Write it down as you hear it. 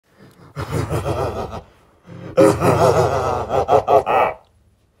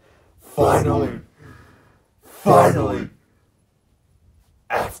Finally,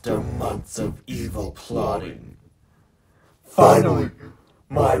 after months of evil plotting, finally,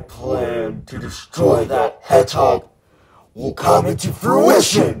 my plan to destroy that hedgehog will come into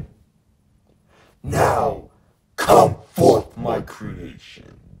fruition. Now, come forth, my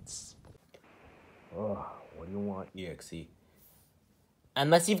creations. Oh, what do you want, EXE?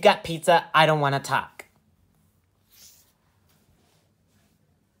 Unless you've got pizza, I don't want to talk.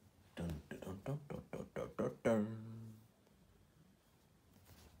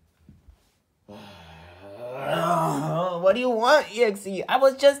 What do you want, EXE? I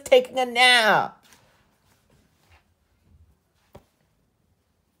was just taking a nap.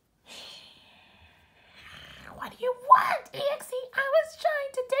 What do you want, EXE? I was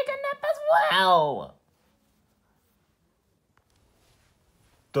trying to take a nap as well.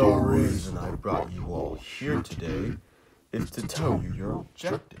 The reason I brought you all here today is to tell you your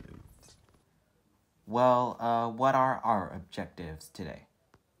objectives. Well, what are our objectives today?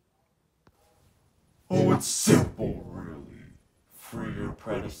 Oh, it's simple, really. Free your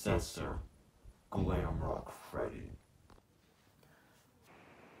predecessor, Glamrock Freddy.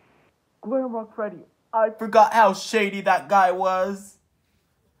 Glamrock Freddy, I forgot how shady that guy was.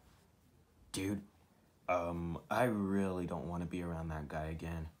 Dude, I really don't want to be around that guy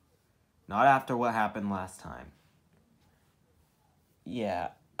again. Not after what happened last time.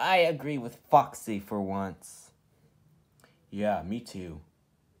 Yeah, I agree with Foxy for once. Yeah, me too.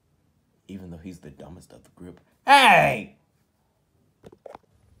 Even though he's the dumbest of the group. Hey!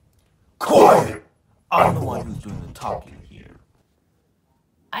 Quiet! I'm the one who's doing the talking here.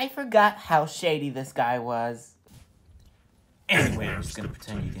 I forgot how shady this guy was. Anyway, I'm just gonna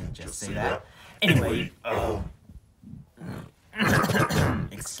pretend you didn't just say that. Anyway,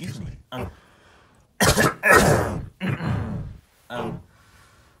 excuse me.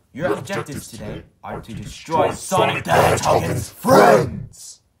 Your objectives today are to destroy Sonic the Hedgehog and his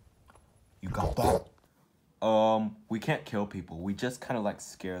friends. You got that? We can't kill people. We just kind of like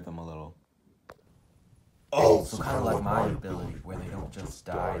scare them a little. Oh, so kind of like my ability, where they don't just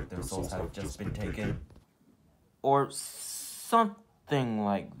die, their souls have just been taken. Or something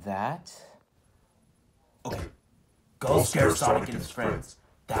like that. Okay, go scare Sonic and his friends.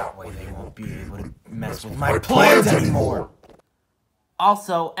 That way they won't be able to mess with my plans anymore.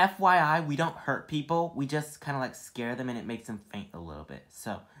 Also, FYI, we don't hurt people. We just kind of like scare them and it makes them faint a little bit.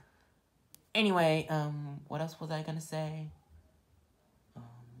 So, anyway, what else was I gonna say?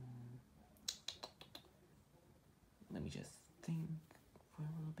 Let me just think for a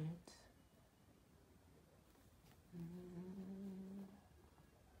little bit.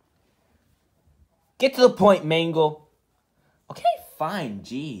 Get to the point, Mangle. Okay, fine,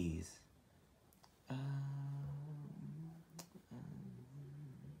 jeez.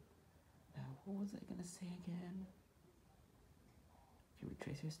 What was I gonna say again? If you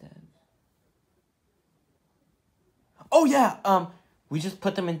retrace your steps. Oh yeah, we just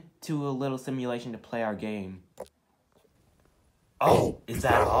put them into a little simulation to play our game. Oh, is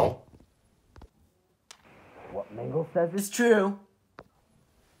that all? What Mangle says is true.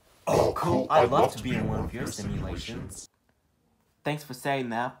 Oh, cool. I'd love to be in one of your simulations. Thanks for saying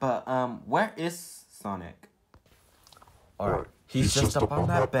that, but, where is Sonic? Alright, he's just up on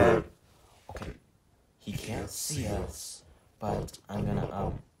that bed. Okay, he can't see us, but I'm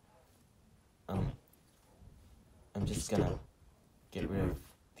gonna, I'm just gonna get rid of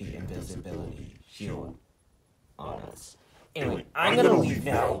the invisibility shield on us. Anyway, I'm gonna leave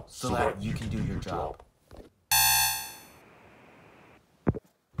now so that you can do your job.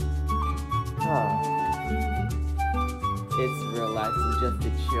 It's relaxing just to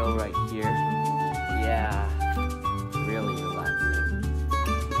chill right here. Yeah, really relaxing.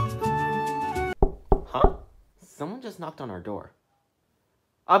 Huh? Someone just knocked on our door.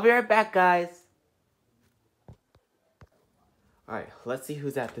 I'll be right back, guys. Alright, let's see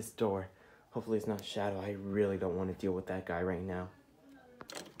who's at this door. Hopefully it's not Shadow. I really don't want to deal with that guy right now.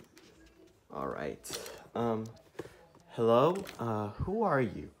 Alright. Hello? Who are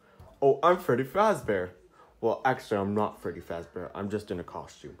you? Oh, I'm Freddy Fazbear. Well, actually, I'm not Freddy Fazbear. I'm just in a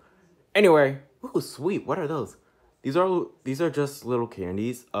costume. Anyway, ooh, sweet. What are those? These are just little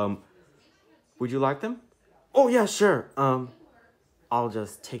candies. Would you like them? Oh, yeah, sure. I'll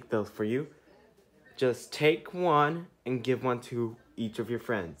just take those for you. Just take one and give one to each of your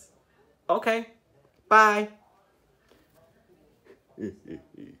friends. Okay. Bye.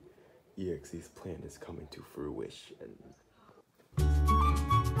 EXE's plan is coming to fruition.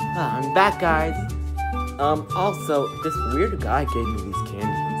 I'm back, guys. Also, this weird guy gave me these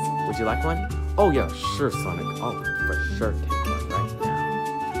candies. Would you like one? Oh yeah, sure, Sonic. I'll for sure take one right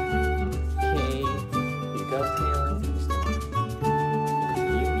now. Okay, here you go, Tails. You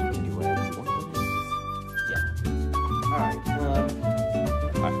can do whatever you want. Yeah. Alright,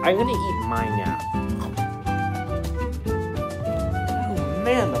 I'm gonna eat mine now. Oh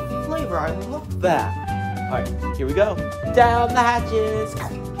man, the flavor, I love that. Alright, here we go. Down the hatches.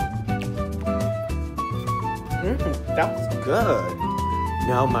 That was good.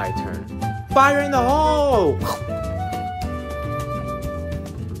 Now my turn. Fire in the hole!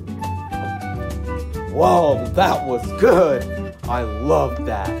 Whoa, that was good. I love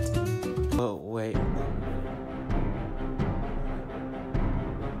that. Oh, wait.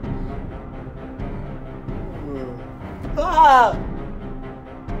 Ah!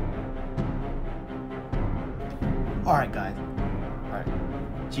 Alright, guys. Alright.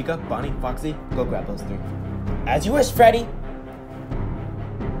 Chica, Bonnie, Foxy, go grab those three. As you wish, Freddy.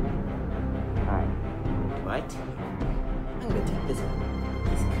 Alright. What? I'm gonna take this one.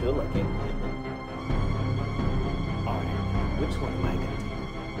 He's cool looking. Alright. Which one am I gonna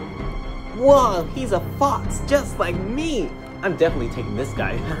take? Whoa, he's a fox just like me. I'm definitely taking this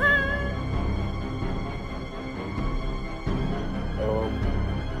guy.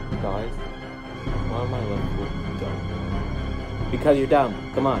 Guys, why am I left with dumb? Because you're dumb.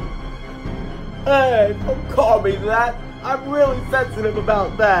 Come on. Hey, don't call me that. I'm really sensitive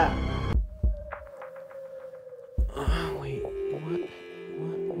about that. Wait,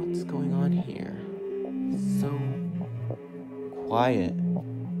 what's going on here? So quiet.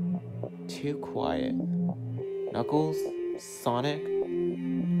 Too quiet. Knuckles? Sonic?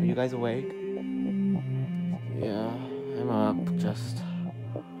 Are you guys awake? Yeah, I'm up. Just...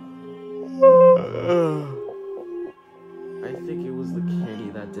 I think it was the candy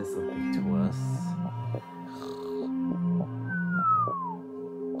that did something to us.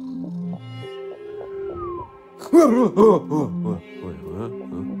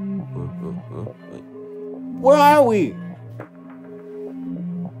 Where are we?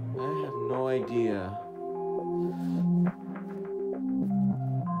 I have no idea.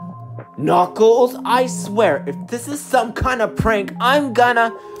 Knuckles, I swear, if this is some kind of prank, I'm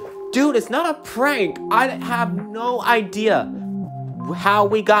gonna... Dude, it's not a prank. I have no idea how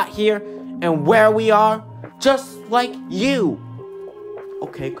we got here and where we are, just like you.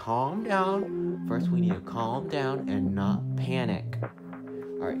 Okay, calm down. First, we need to calm down and not panic.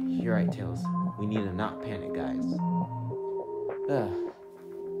 All right, you're right, Tails. We need to not panic, guys.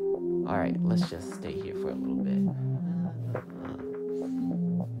 All right, let's just stay here for a little bit.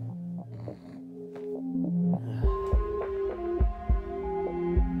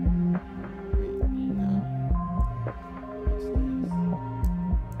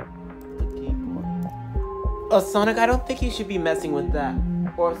 Oh, Sonic, I don't think you should be messing with that.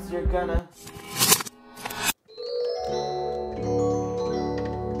 Or else you're gonna...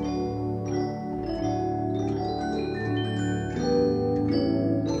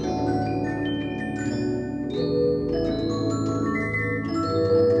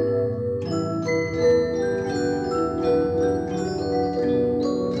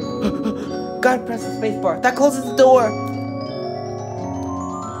 Gotta press the spacebar. That closes the door.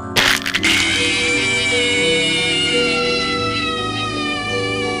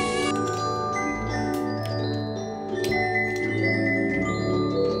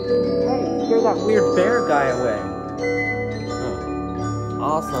 That weird bear guy away. Oh,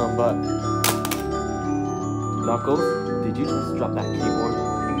 awesome, but... Knuckles, did you just drop that keyboard?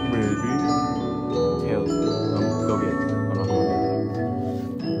 Maybe. Tails, go get it. I'm not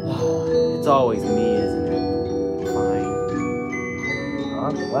going to. It's always me, isn't it? Fine.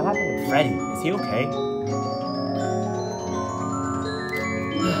 What happened to Freddy? Is he okay?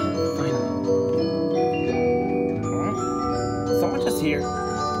 Finally. Someone just here.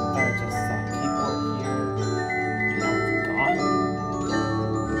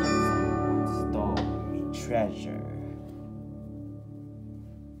 Treasure.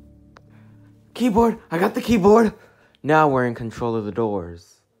 Keyboard! I got the keyboard! Now we're in control of the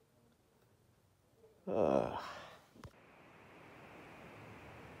doors.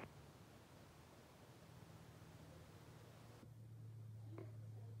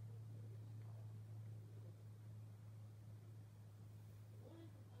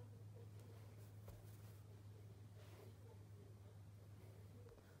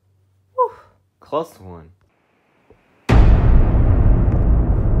 Whew, close one.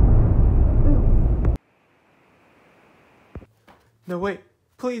 No, wait.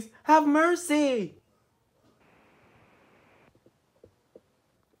 Please, have mercy!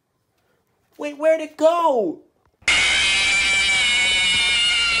 Wait, where'd it go?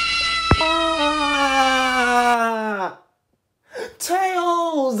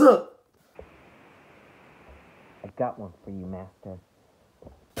 got one for you, Master.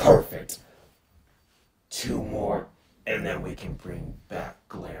 Perfect. 2 more, and then we can bring back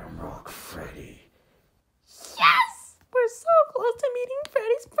Glamrock Freddy. Yes! We're so close to meeting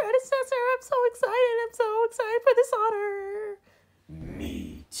Freddy's predecessor. I'm so excited. I'm so excited for this honor.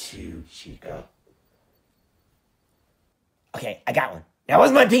 Me too, Chica. Okay, I got one. Now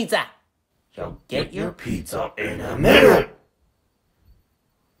where's my pizza? You'll get your pizza in a minute.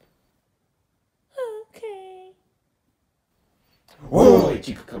 Okay. Whoa, wait,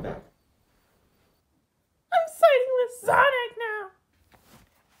 Chica, come back. I'm siding with Sonic now.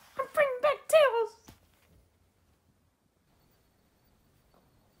 I'm bringing back Tails.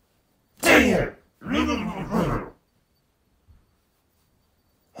 Dang it!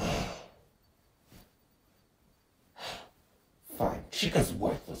 Fine, Chica's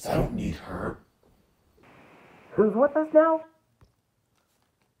worthless. I don't need her. Who's with us now?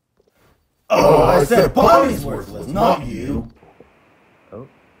 Oh, I said Bonnie's worthless, not you.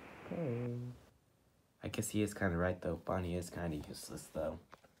 Okay. I guess he is kind of right, though. Bonnie is kind of useless, though.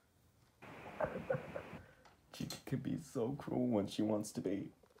 Chica could be so cruel when she wants to be.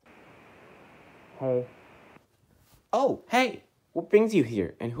 Hey. Oh, hey! What brings you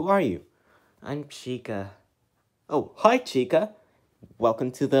here, and who are you? I'm Chica. Oh, hi, Chica.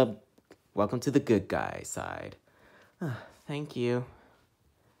 Welcome to the good guy side. Thank you.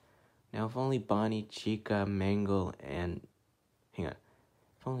 Now, if only Bonnie, Chica, Mangle, and... Hang on.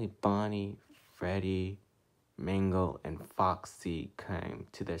 If only Bonnie, Freddy, Mangle, and Foxy came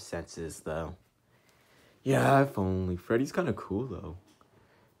to their senses, though. Yeah, if only. Freddy's kind of cool, though.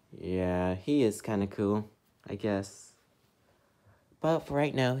 Yeah, he is kind of cool, I guess. But for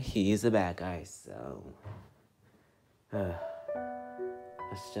right now, he's a bad guy, so...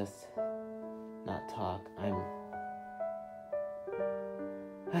 let's just not talk. I'm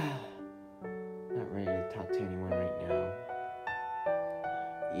not ready to talk to anyone right now.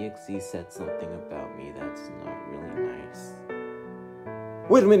 EXE said something about me that's not really nice.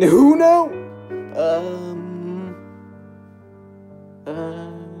 Wait a minute, who now?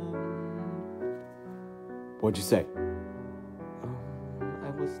 What'd you say? I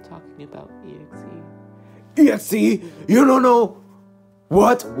was talking about EXE. EXE? You don't know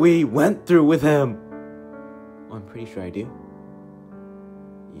what we went through with him. Well, I'm pretty sure I do.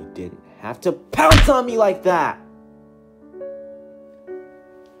 You didn't have to pounce on me like that.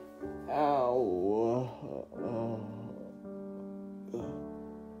 Ow.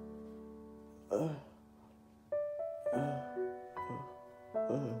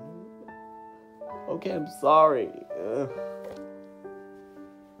 Okay, I'm sorry.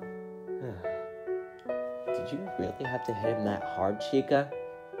 Did you really have to hit him that hard, Chica?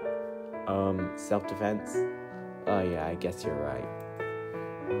 Self-defense? Oh yeah, I guess you're right.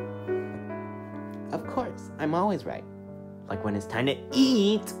 Of course, I'm always right. Like when it's time to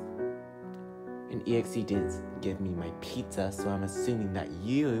eat. And EXE did give me my pizza, so I'm assuming that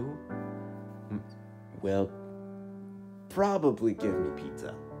you will probably give me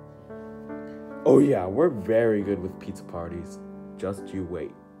pizza. Oh yeah, we're very good with pizza parties. Just you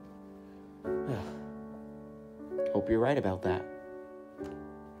wait. Hope you're right about that.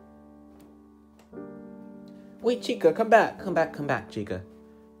 Wait, Chica, come back. Come back, Chica.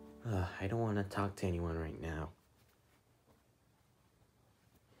 I don't want to talk to anyone right now.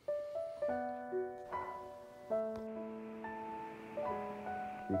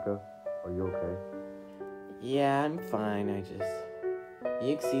 Chica, are you okay? Yeah, I'm fine.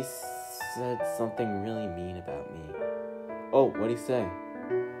 EXE said something really mean about me. Oh, what'd he say?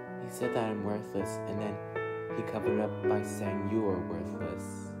 He said that I'm worthless, and then he covered up by saying you are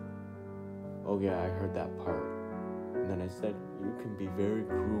worthless. Oh yeah, I heard that part. And then I said, you can be very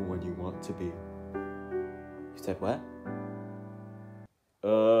cruel when you want to be. You said what?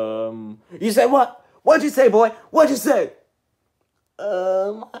 You said what? What'd you say, boy? What'd you say?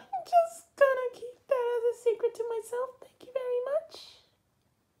 I'm just gonna keep that as a secret to myself. Thank you very much.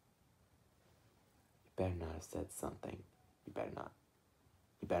 You better not have said something. You better not.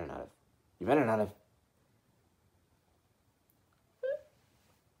 You better not have. You better not have.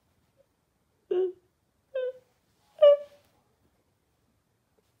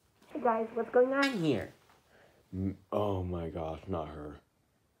 Hey guys, what's going on here? Oh my gosh, not her.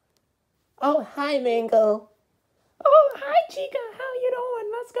 Oh, hi, Mango. Oh, hi, Chica. How you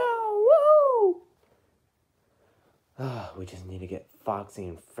doing? Let's go. Woo! We just need to get Foxy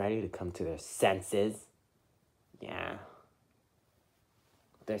and Freddy to come to their senses. Yeah.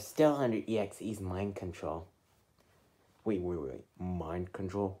 They're still under EXE's mind control. Wait. Mind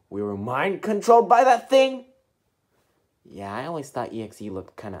control? We were mind controlled by that thing? Yeah, I always thought EXE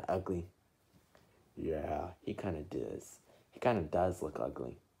looked kind of ugly. Yeah, he kind of does. He kind of does look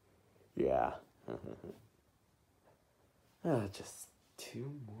ugly. Yeah. Just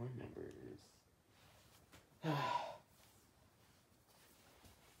 2 more members.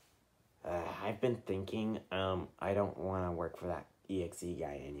 I've been thinking, I don't want to work for that EXE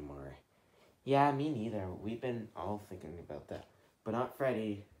guy anymore. Yeah, me neither. We've been all thinking about that. But not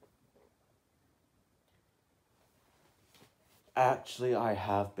Freddy. Actually, I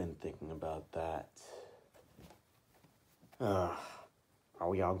have been thinking about that. Are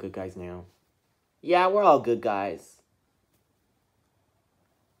we all good guys now? Yeah, we're all good guys.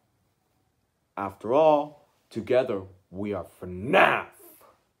 After all, together, we are FNAF.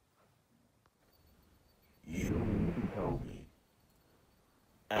 You tell me.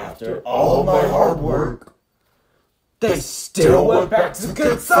 After all my hard work, they still went back to the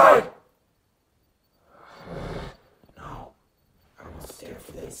good side. No, I won't stand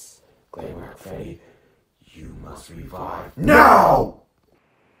for this. Glamrock Freddy, you must revive now!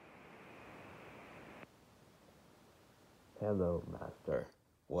 Hello, Master.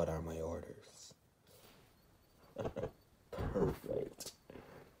 What are my orders? Perfect.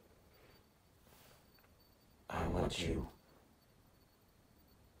 I want you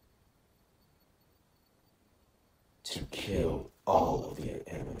to kill all of the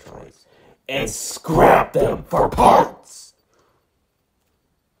animatronics and scrap them for parts!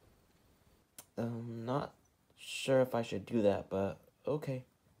 Not sure if I should do that, but okay.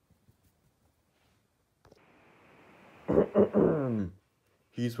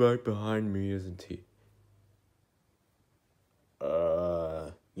 He's right behind me, isn't he?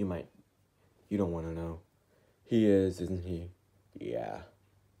 You don't want to know. He is, isn't he? Yeah.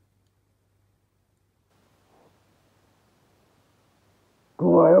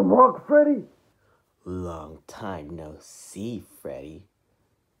 Glamrock Freddy! Long time no see, Freddy.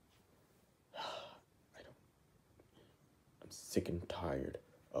 I'm sick and tired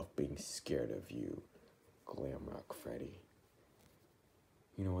of being scared of you, Glamrock Freddy.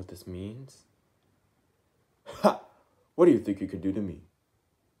 You know what this means? Ha! What do you think you could do to me?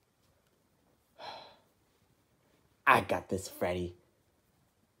 I got this, Freddy.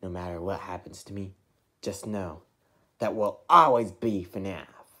 No matter what happens to me, just know that we'll always be FNAF.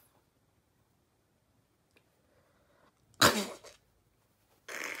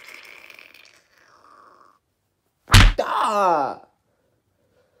 Ah!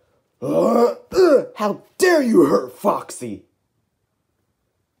 How dare you hurt Foxy?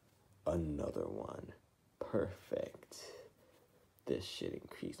 Another one. Perfect. This should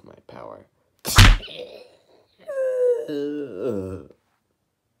increase my power.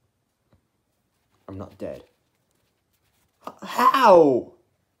 I'm not dead. How?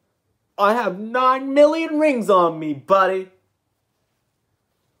 I have 9 million rings on me, buddy.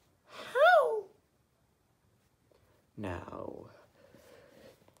 How? Now,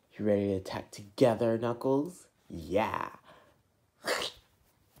 you ready to attack together, Knuckles? Yeah.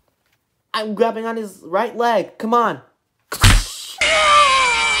 I'm grabbing on his right leg. Come on.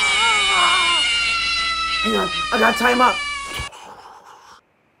 Hang on, I gotta tie him up.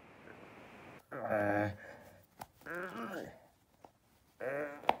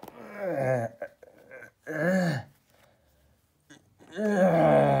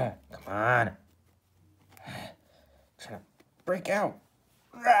 Come on. Trying to break out.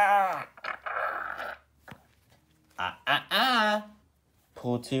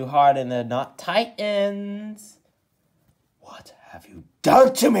 Pull too hard and the knot tightens. What have you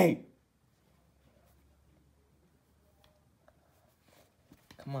done to me?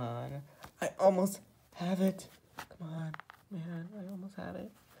 Come on. I almost have it. Come on, man. I almost have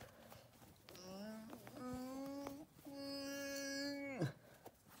it.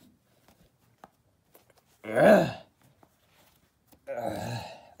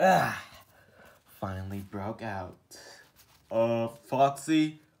 Finally broke out.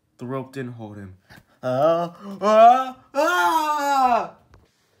 Foxy, the rope didn't hold him.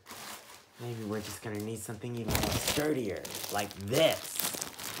 Maybe we're just gonna need something even more sturdier, like this.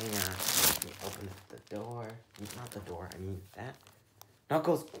 Hang on, let me open up the door. Not the door, I mean that.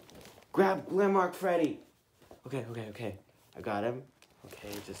 Knuckles, grab Glamrock Freddy. Okay. I got him. Okay,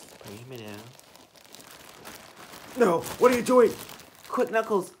 just bring him in now. No, what are you doing? Quick,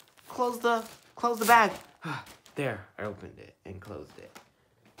 Knuckles, close the bag. There, I opened it and closed it.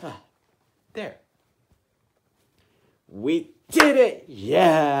 There. We did it!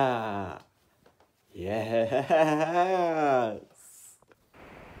 Yeah! Yes!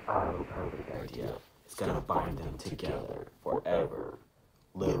 I have a perfect idea. It's gonna bind them together forever.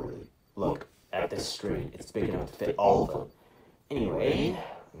 Literally. Look at this string. It's big enough to fit all of them. Anyway,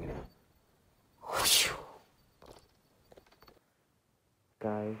 I'm gonna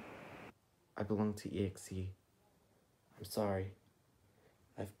belong to EXE. I'm sorry.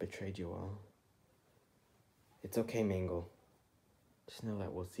 I've betrayed you all. It's okay, Mangle. Just know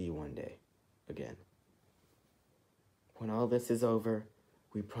that we'll see you one day. Again. When all this is over,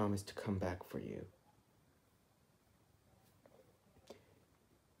 we promise to come back for you.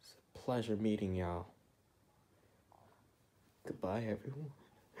 It's a pleasure meeting y'all. Goodbye, everyone.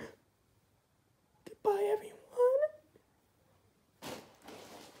 Goodbye, everyone.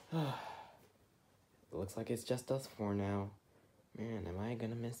 It looks like it's just us four now. Man, am I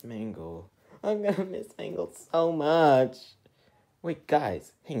gonna miss Mangle? I'm gonna miss Mangle so much. Wait,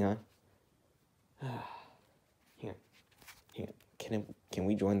 guys, hang on. Hang on. Can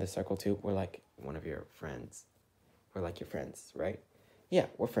we join the circle too? We're like one of your friends. We're like your friends, right? Yeah,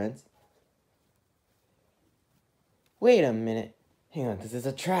 we're friends. Wait a minute. Hang on, this is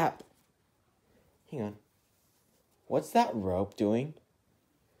a trap. Hang on. What's that rope doing?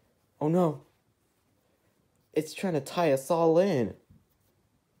 Oh no. It's trying to tie us all in.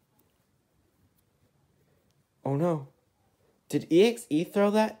 Oh no. Did EXE throw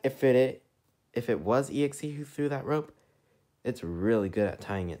that? If it was EXE who threw that rope, it's really good at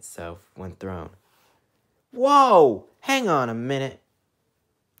tying itself when thrown. Whoa! Hang on a minute.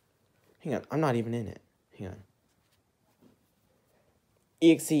 Hang on, I'm not even in it. Hang on.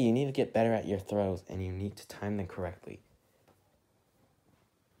 EXE, you need to get better at your throws, and you need to time them correctly.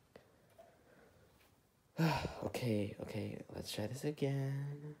 Okay, let's try this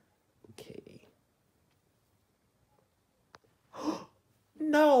again. Okay.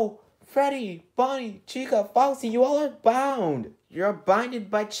 No! Freddy, Bonnie, Chica, Foxy, you all are bound. You're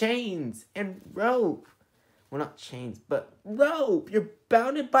binded by chains and rope. Well, not chains, but rope. You're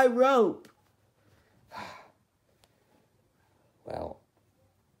bounded by rope. Well,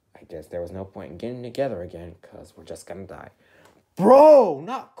 I guess there was no point in getting together again, because we're just gonna die. Bro,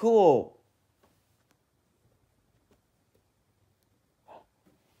 not cool.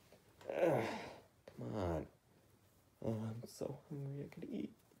 Come on. Oh, I'm so hungry. I could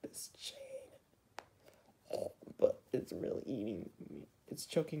eat this chain. Oh, but it's really eating me. It's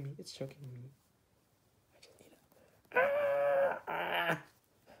choking me. It's choking me. I just need it.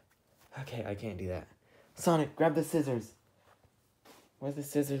 Okay, I can't do that. Sonic, grab the scissors. Where's the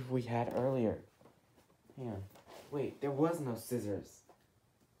scissors we had earlier? Hang on. Wait, there was no scissors.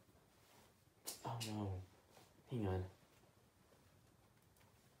 Oh no. Hang on.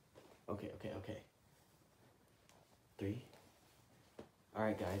 Okay. 3.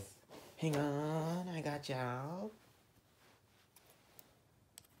 Alright, guys. Hang on, I got y'all.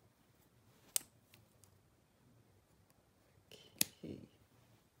 Okay.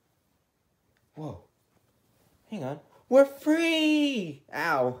 Whoa. Hang on. We're free!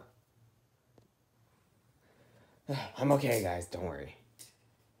 Ow. I'm okay, guys. Don't worry.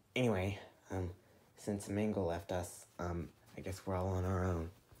 Anyway, since Mangle left us, I guess we're all on our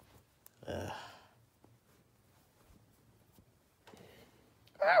own.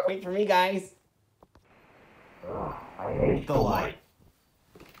 Wait for me, guys. I hate the light.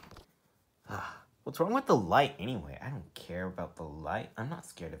 What's wrong with the light anyway? I don't care about the light. I'm not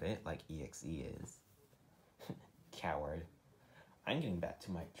scared of it like EXE is. Coward. I'm getting back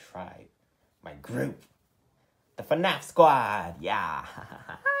to my tribe. My group. The FNAF squad. Yeah.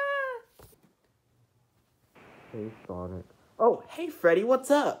 Hey, Sonic. Oh, hey, Freddy.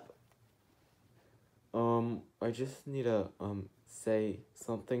 What's up? I just need to, say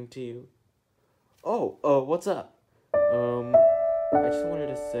something to you. Oh, what's up? I just wanted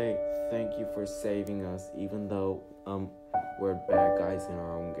to say thank you for saving us, even though, we're bad guys in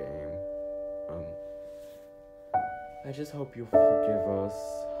our own game. I just hope you'll forgive us.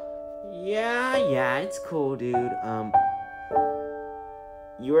 Yeah, it's cool, dude.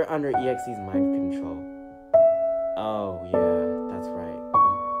 You were under EXE's mind control. Oh, yeah, that's right.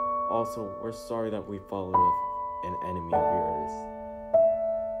 Also, we're sorry that we followed an enemy of yours.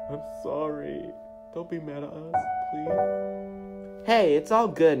 I'm sorry. Don't be mad at us, please. Hey, it's all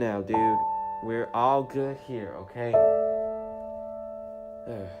good now, dude. We're all good here, okay?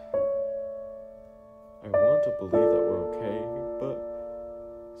 I want to believe that we're okay, but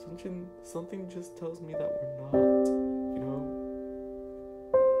something just tells me that we're not, you know?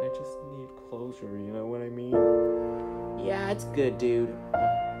 I just need closure, you know what I mean? Yeah, it's good, dude.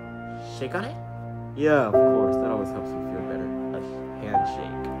 Shake on it? Yeah, of course. That always helps me feel better. A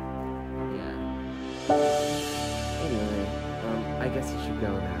handshake. Yeah. Anyway, I guess you should go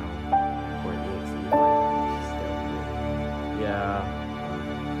now. Before EXE finds still here. Yeah.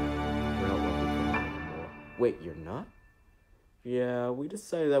 We're not looking for him anymore. Wait, you're not? Yeah, we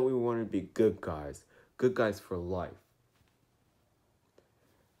decided that we wanted to be good guys. Good guys for life.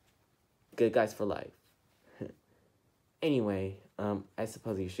 good guys for life. Anyway, I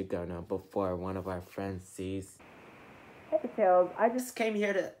suppose you should go now before one of our friends sees. Hey, Tails, I just came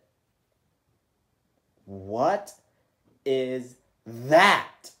here to... What is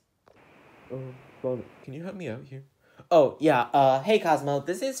that? Sonic, can you help me out here? Oh, yeah, hey, Cosmo,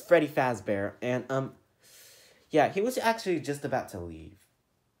 this is Freddy Fazbear, and, yeah, he was actually just about to leave.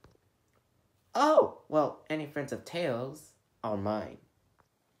 Oh, well, any friends of Tails are mine.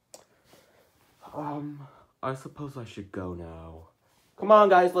 I suppose I should go now. Come on,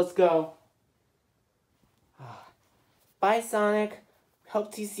 guys, let's go. Bye, Sonic.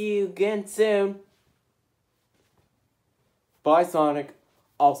 Hope to see you again soon. Bye, Sonic.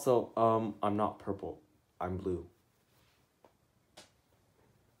 Also, I'm not purple. I'm blue.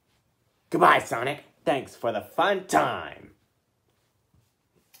 Goodbye, Sonic. Thanks for the fun time.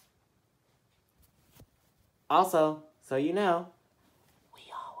 Also, so you know, we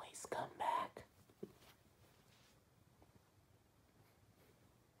always come back.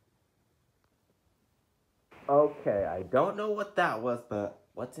 Okay, I don't know what that was, but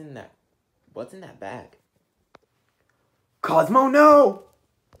what's in that? What's in that bag? Cosmo, no!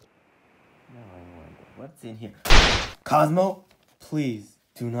 No, I wonder what's in here. Cosmo, please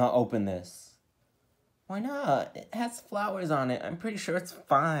do not open this. Why not? It has flowers on it. I'm pretty sure it's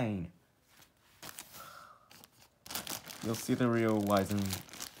fine. You'll see the real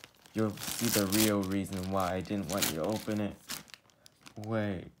reason why I didn't want you to open it.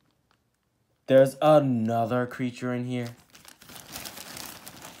 Wait. There's another creature in here.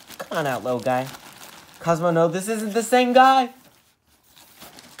 Come on out, little guy. Cosmo, no, this isn't the same guy.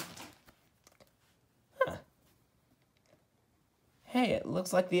 Huh. Hey, it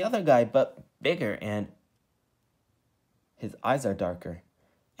looks like the other guy, but bigger, and his eyes are darker,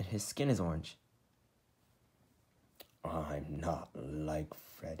 and his skin is orange. I'm not like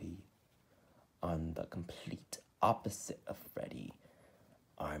Freddy. I'm the complete opposite of Freddy.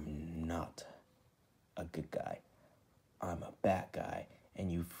 I'm not a good guy. I'm a bad guy,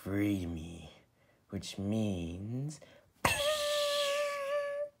 and you freed me, which means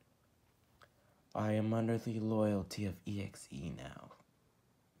I am under the loyalty of EXE now.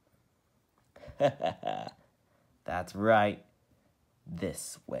 That's right.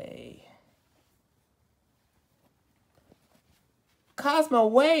 This way. Cosmo,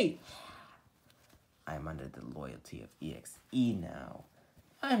 wait! I'm under the loyalty of EXE now.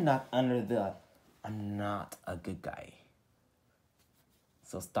 I'm not a good guy.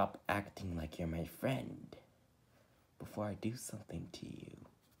 So stop acting like you're my friend before I do something to you.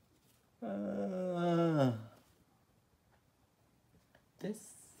 This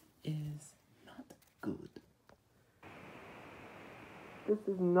is not good. This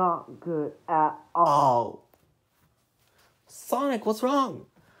is not good at all. Sonic, what's wrong?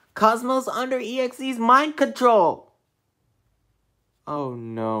 Cosmo's under EXE's mind control. Oh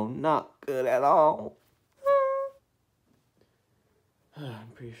no, not good at all. I'm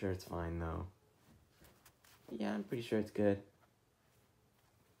pretty sure it's fine though. Yeah, I'm pretty sure it's good.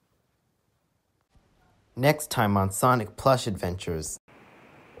 Next time on Sonic Plush Adventures.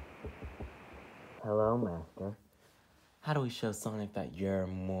 Hello, Master. How do we show Sonic that you're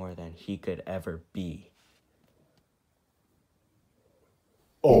more than he could ever be?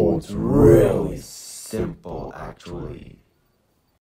 Oh, it's really simple, actually.